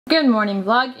Good morning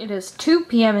vlog. It is 2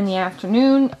 p.m. in the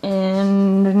afternoon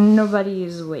and nobody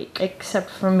is awake except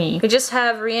for me. We just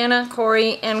have Rianna,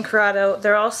 Corey, and Corrado.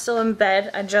 They're all still in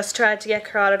bed. I just tried to get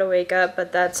Corrado to wake up,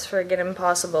 but that's friggin'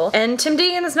 impossible. And Tim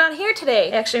Deegan is not here today.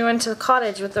 He actually went to the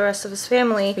cottage with the rest of his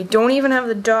family. We don't even have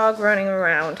the dog running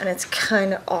around, and it's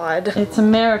kind of odd. It's a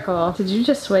miracle. Did you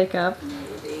just wake up?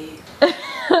 Maybe.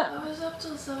 I was up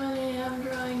till 7 a.m.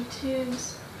 drawing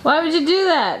tubes. Why would you do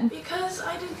that? Because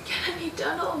I didn't get any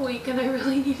done all week and I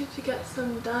really needed to get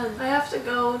some done. I have to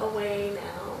go away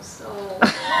now, so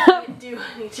I didn't do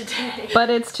any today. But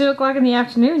it's 2 o'clock in the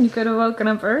afternoon. You could have woken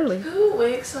up early. Who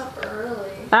wakes up early?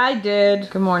 I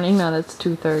did. Good morning. Now it's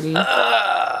 2:30.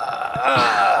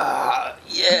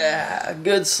 Yeah,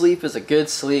 good sleep is a good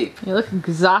sleep. You look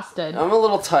exhausted. I'm a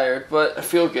little tired, but I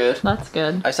feel good. That's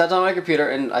good. I sat down on my computer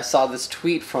and I saw this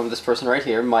tweet from this person right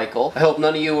here, Michael. I hope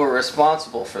none of you were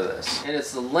responsible for this. And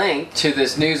it's the link to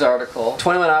this news article.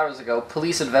 21 hours ago,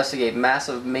 police investigate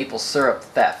massive maple syrup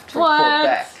theft from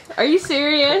Quebec. Are you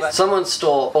serious? Someone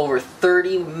stole over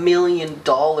 $30 million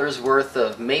worth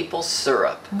of maple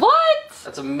syrup. What?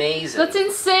 That's amazing. That's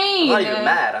insane. I'm not even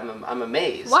mad. I'm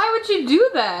amazed. Why would you do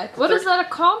that? What does that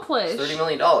accomplish? $30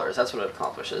 million. That's what it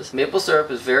accomplishes. Maple syrup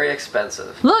is very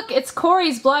expensive. Look, it's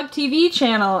Corey's Blog TV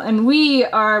channel, and we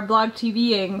are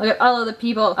BlogTV-ing. Look at all of the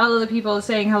people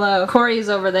saying hello. Corey's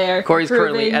over there. Corey's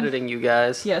currently editing you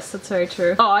guys. Yes, that's very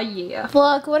true. Oh yeah.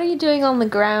 Vlog, what are you doing on the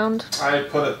ground? I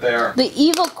put it there. The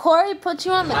evil Corey put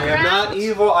you on the I ground? am not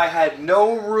evil. I had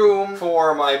no room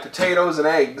for my potatoes and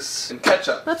eggs and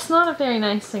ketchup. That's not a very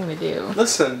nice thing to do.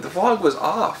 Listen, the vlog was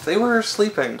off. They were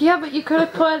sleeping. Yeah, but you could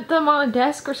have put them on a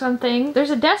desk or something.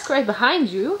 There's a desk right behind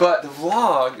you. But the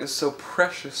vlog is so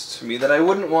precious to me that I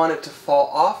wouldn't want it to fall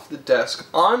off the desk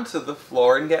onto the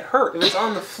floor and get hurt. If it's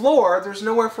on the floor, there's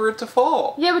nowhere for it to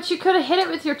fall. Yeah, but you could have hit it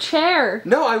with your chair.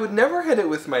 No, I would never hit it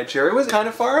with my chair. It was kind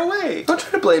of far away. Don't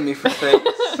try to blame me for things.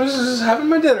 I was just having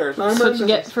my dinner. That's what you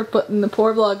get for putting the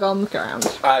poor vlog on the ground.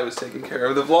 I was taking care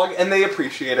of the vlog, and they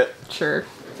appreciate it. Sure.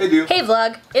 They do. Hey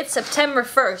vlog, it's September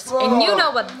 1st, and you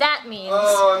know what that means.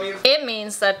 It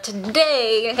means that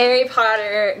today Harry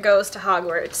Potter goes to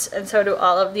Hogwarts, and so do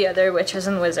all of the other witches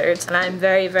and wizards, and I'm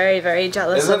very, very, very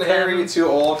jealous of them. Isn't Harry too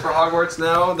old for Hogwarts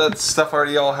now? That stuff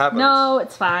already all happened. No,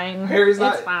 it's fine. Harry's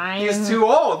not. It's fine. He's too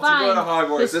old to go to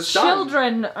Hogwarts. His It's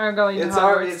children are going to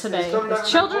Hogwarts today. His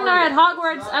children are at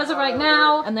Hogwarts as of right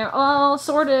now, and they're all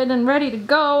sorted and ready to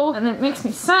go, and it makes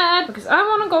me sad because I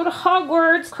want to go to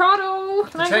Hogwarts. Corrado,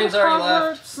 can I go train's to already Hogwarts?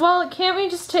 left. Well, can't we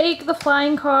just take the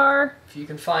flying car? If you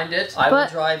can find it, I will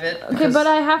drive it. Okay, but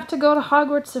I have to go to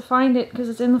Hogwarts to find it because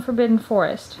it's in the Forbidden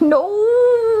Forest. No!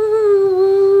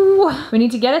 We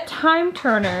need to get a time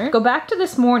turner, go back to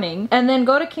this morning, and then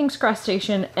go to King's Cross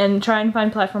Station and try and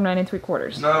find platform 9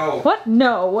 3/4. No. What?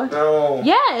 No. No.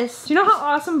 Yes. Do you know how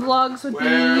awesome vlogs would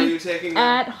Where are be you taking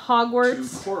at To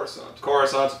Hogwarts? Coruscant.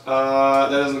 Coruscant. That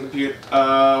doesn't compute.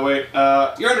 Wait.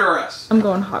 You're under arrest. I'm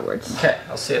going to Hogwarts. Okay,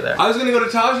 I'll see you there. I was gonna go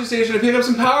to Taji Station and pick up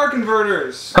some power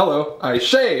converters. Hello. I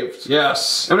shaved.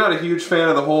 Yes. I'm not a huge fan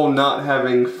of the whole not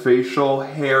having facial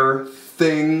hair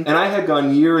thing, and I had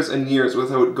gone years and years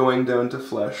without going down to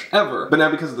flesh ever. But now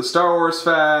because of the Star Wars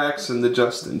facts and the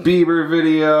Justin Bieber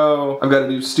video, I've got to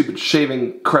do stupid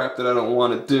shaving crap that I don't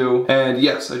want to do. And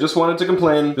yes, I just wanted to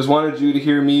complain. Just wanted you to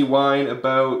hear me whine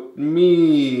about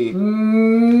me.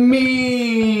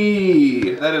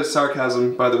 That is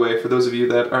sarcasm, by the way, for those of you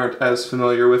that aren't as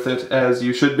familiar with it as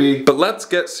you should be. But let's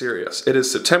get serious. It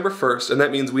is September 1st, and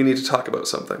that means we need to talk about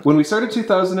something. When we started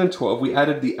 2012, we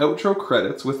added the outro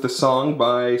credits with the song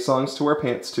by Songs to Wear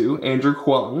Pants To, Andrew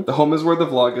Huang, The Home Is Where the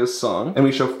Vlog Is song, and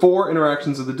we show 4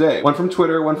 interactions of the day. One from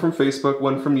Twitter, one from Facebook,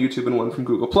 one from YouTube, and one from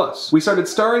Google+. We started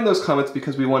starring those comments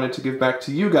because we wanted to give back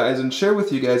to you guys and share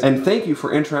with you guys, and thank you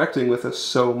for interacting with us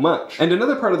so much. And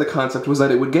another part of the concept was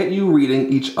that it would get you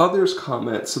reading each other's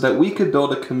comments so that we could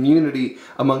build a community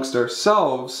amongst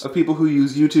ourselves of people who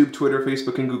use YouTube, Twitter,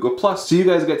 Facebook, and Google+, so you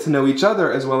guys get to know each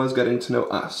other as well as getting to know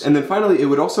us. And then finally, it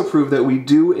would also prove that we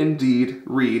do indeed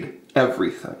read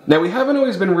everything. Now, we haven't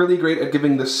always been really great at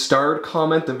giving the starred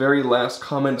comment, the very last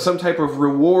comment, some type of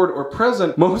reward or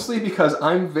present, mostly because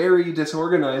I'm very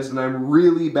disorganized and I'm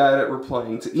really bad at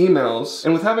replying to emails.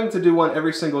 And with having to do one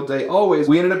every single day always,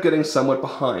 we ended up getting somewhat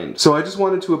behind. So I just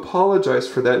wanted to apologize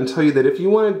for that and tell you that if you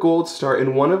want a gold star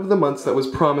in one of the months that was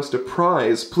promised a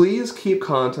prize, please keep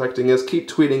contacting us, keep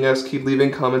tweeting us, keep leaving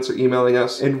comments or emailing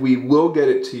us, and we will get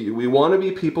it to you. We want to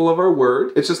be people of our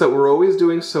word. It's just that we're always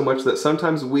doing so much that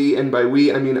sometimes we and by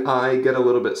we, I mean I, get a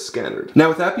little bit scattered. Now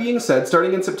with that being said,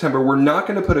 starting in September, we're not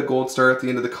going to put a gold star at the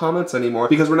end of the comments anymore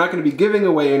because we're not going to be giving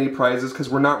away any prizes because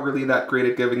we're not really that great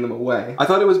at giving them away. I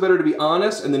thought it was better to be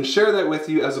honest and then share that with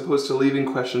you as opposed to leaving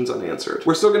questions unanswered.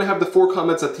 We're still going to have the 4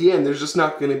 comments at the end, there's just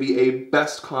not going to be a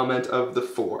best comment of the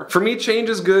 4. For me, change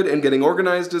is good and getting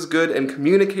organized is good and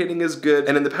communicating is good,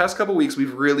 and in the past couple weeks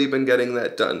we've really been getting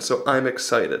that done, so I'm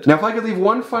excited. Now if I could leave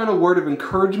one final word of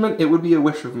encouragement, it would be a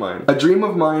wish of mine, a dream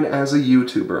of mine as a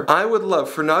YouTuber. I would love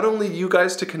for not only you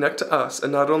guys to connect to us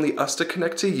and not only us to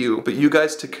connect to you, but you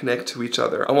guys to connect to each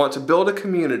other. I want to build a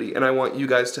community and I want you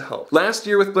guys to help. Last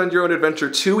year with Blend Your Own Adventure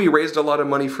 2, we raised a lot of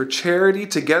money for charity.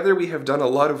 Together we have done a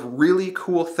lot of really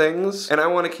cool things, and I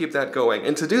want to keep that going.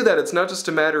 And to do that, it's not just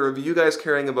a matter of you guys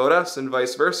caring about us and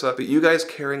vice versa, but you guys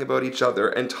caring about each other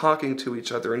and talking to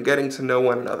each other and getting to know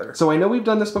one another. So I know we've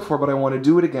done this before, but I want to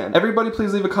do it again. Everybody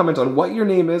please leave a comment on what your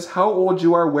name is, how old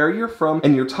you are, where you're from,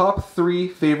 and your top 3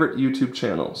 favorite YouTube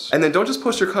channels. And then don't just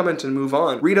post your comment and move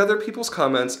on. Read other people's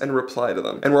comments and reply to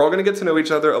them. And we're all going to get to know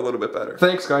each other a little bit better.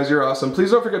 Thanks guys, you're awesome.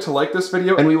 Please don't forget to like this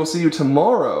video, and we will see you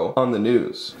tomorrow on the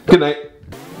news. Good night.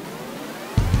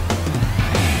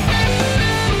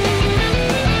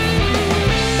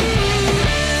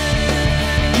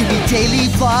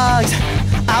 Daily vlogs,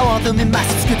 I want them in my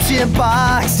subscription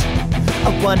box.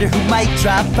 I wonder who might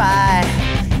drop by,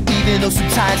 even though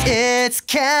sometimes it's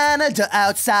Canada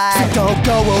outside. So don't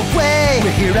go away,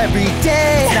 we're here every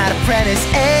day. It's not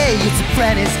ApprenticeA, it's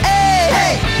ApprenticeA.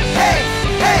 Hey, hey,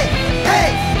 hey,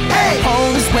 hey, hey.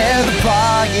 Home is where the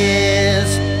vlog is.